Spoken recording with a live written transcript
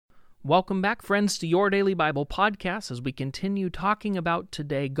Welcome back, friends, to Your Daily Bible Podcast as we continue talking about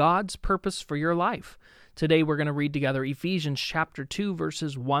today God's purpose for your life. Today we're going to read together Ephesians chapter 2,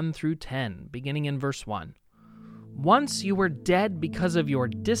 verses 1 through 10, beginning in verse 1. Once you were dead because of your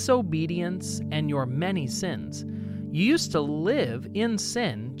disobedience and your many sins. You used to live in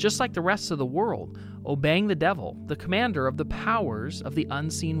sin just like the rest of the world, obeying the devil, the commander of the powers of the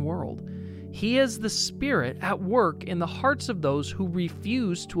unseen world. He is the Spirit at work in the hearts of those who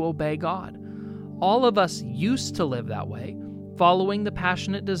refuse to obey God. All of us used to live that way, following the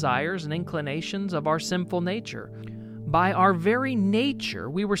passionate desires and inclinations of our sinful nature. By our very nature,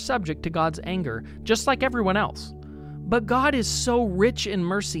 we were subject to God's anger, just like everyone else. But God is so rich in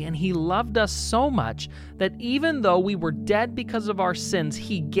mercy, and He loved us so much that even though we were dead because of our sins,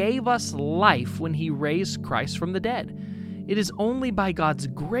 He gave us life when He raised Christ from the dead. It is only by God's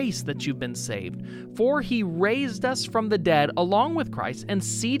grace that you've been saved, for He raised us from the dead along with Christ and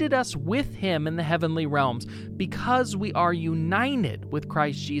seated us with Him in the heavenly realms because we are united with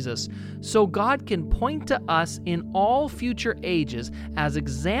Christ Jesus. So God can point to us in all future ages as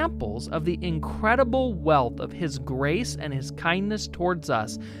examples of the incredible wealth of His grace and His kindness towards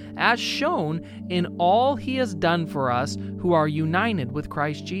us, as shown in all He has done for us who are united with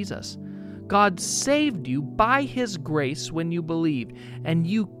Christ Jesus. God saved you by His grace when you believed, and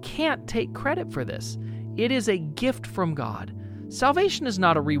you can't take credit for this. It is a gift from God. Salvation is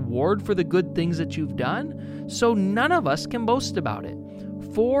not a reward for the good things that you've done, so none of us can boast about it.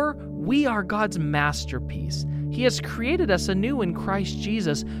 For we are God's masterpiece. He has created us anew in Christ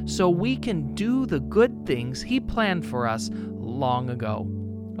Jesus so we can do the good things He planned for us long ago.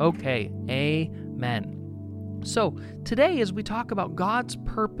 Okay, amen. So, today as we talk about God's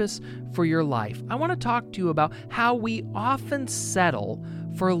purpose for your life, I want to talk to you about how we often settle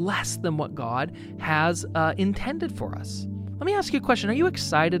for less than what God has intended for us. Let me ask you a question. Are you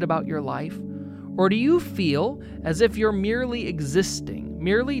excited about your life? Or do you feel as if you're merely existing,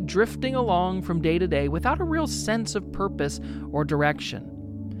 merely drifting along from day to day without a real sense of purpose or direction?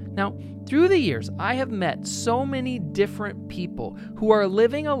 Now, through the years, I have met so many different people who are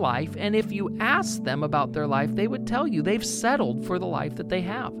living a life, and if you ask them about their life, they would tell you they've settled for the life that they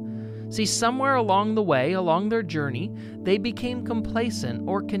have. See, somewhere along the way, along their journey, they became complacent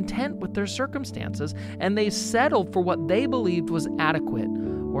or content with their circumstances, and they settled for what they believed was adequate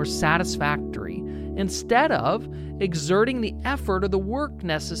or satisfactory, instead of exerting the effort or the work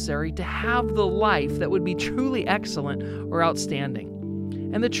necessary to have the life that would be truly excellent or outstanding.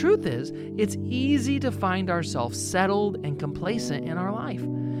 And the truth is, it's easy to find ourselves settled and complacent in our life.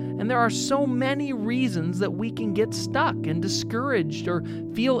 And there are so many reasons that we can get stuck and discouraged or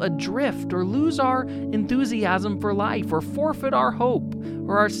feel adrift or lose our enthusiasm for life or forfeit our hope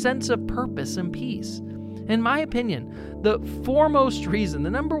or our sense of purpose and peace. In my opinion, the foremost reason,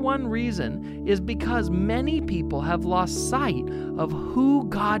 the number one reason, is because many people have lost sight of who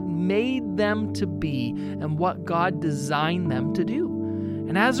God made them to be and what God designed them to do.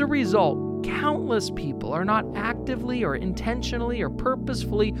 And as a result, countless people are not actively or intentionally or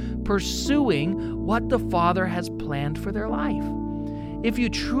purposefully pursuing what the Father has planned for their life. If you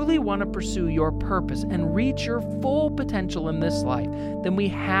truly want to pursue your purpose and reach your full potential in this life, then we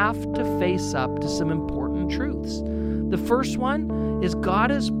have to face up to some important truths. The first one is God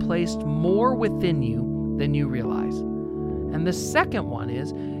has placed more within you than you realize. And the second one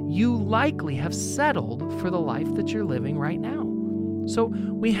is you likely have settled for the life that you're living right now. So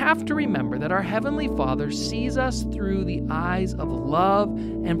we have to remember that our Heavenly Father sees us through the eyes of love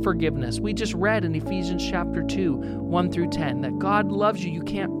and forgiveness. We just read in Ephesians chapter 2, 1 through 10, that God loves you. You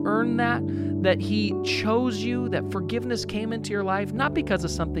can't earn that He chose you, that forgiveness came into your life, not because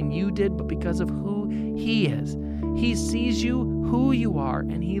of something you did, but because of who He is. He sees you who you are,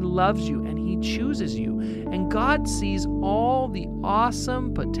 and He loves you, and He chooses you. And God sees all the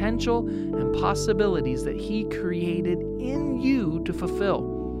awesome potential and possibilities that He created in you to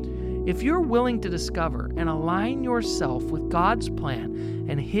fulfill. If you're willing to discover and align yourself with God's plan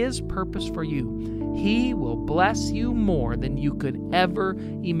and His purpose for you, He will bless you more than you could ever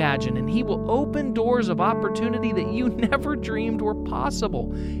imagine, and He will open doors of opportunity that you never dreamed were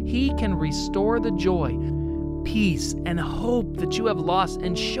possible. He can restore the joy, peace, and hope that you have lost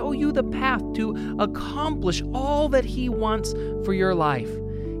and show you the path to accomplish all that He wants for your life.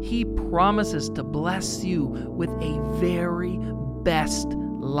 He promises to bless you with a very best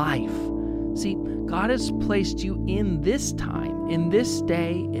life. See, God has placed you in this time, in this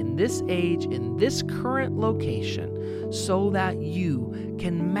day, in this age, in this current location, so that you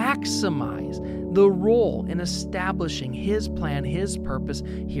can maximize the role in establishing His plan, His purpose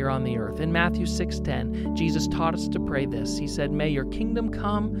here on the earth. In Matthew 6:10, Jesus taught us to pray this. He said, "May your kingdom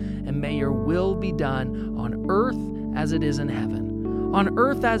come and may your will be done on earth as it is in heaven." On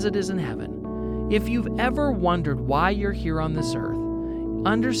earth as it is in heaven. If you've ever wondered why you're here on this earth,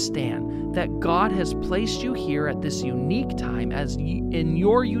 understand that God has placed you here at this unique time in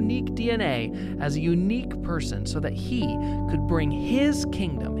your unique DNA as a unique person so that He could bring His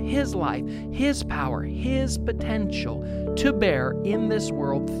kingdom, His life, His power, His potential to bear in this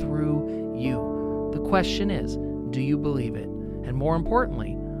world through you. The question is, do you believe it? And more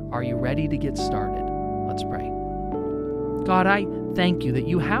importantly, are you ready to get started? Let's pray. God, I thank you that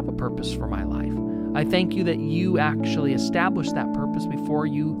you have a purpose for my life. I thank you that you actually established that purpose before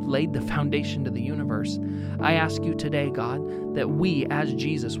you laid the foundation to the universe. I ask you today, God, that we, as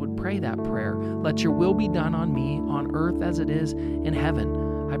Jesus, would pray that prayer. Let your will be done on me, on earth as it is in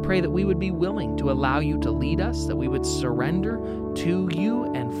heaven. I pray that we would be willing to allow you to lead us, that we would surrender to you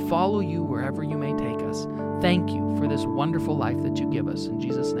and follow you wherever you may take us. Thank you for this wonderful life that you give us. In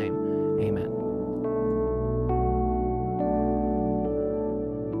Jesus' name,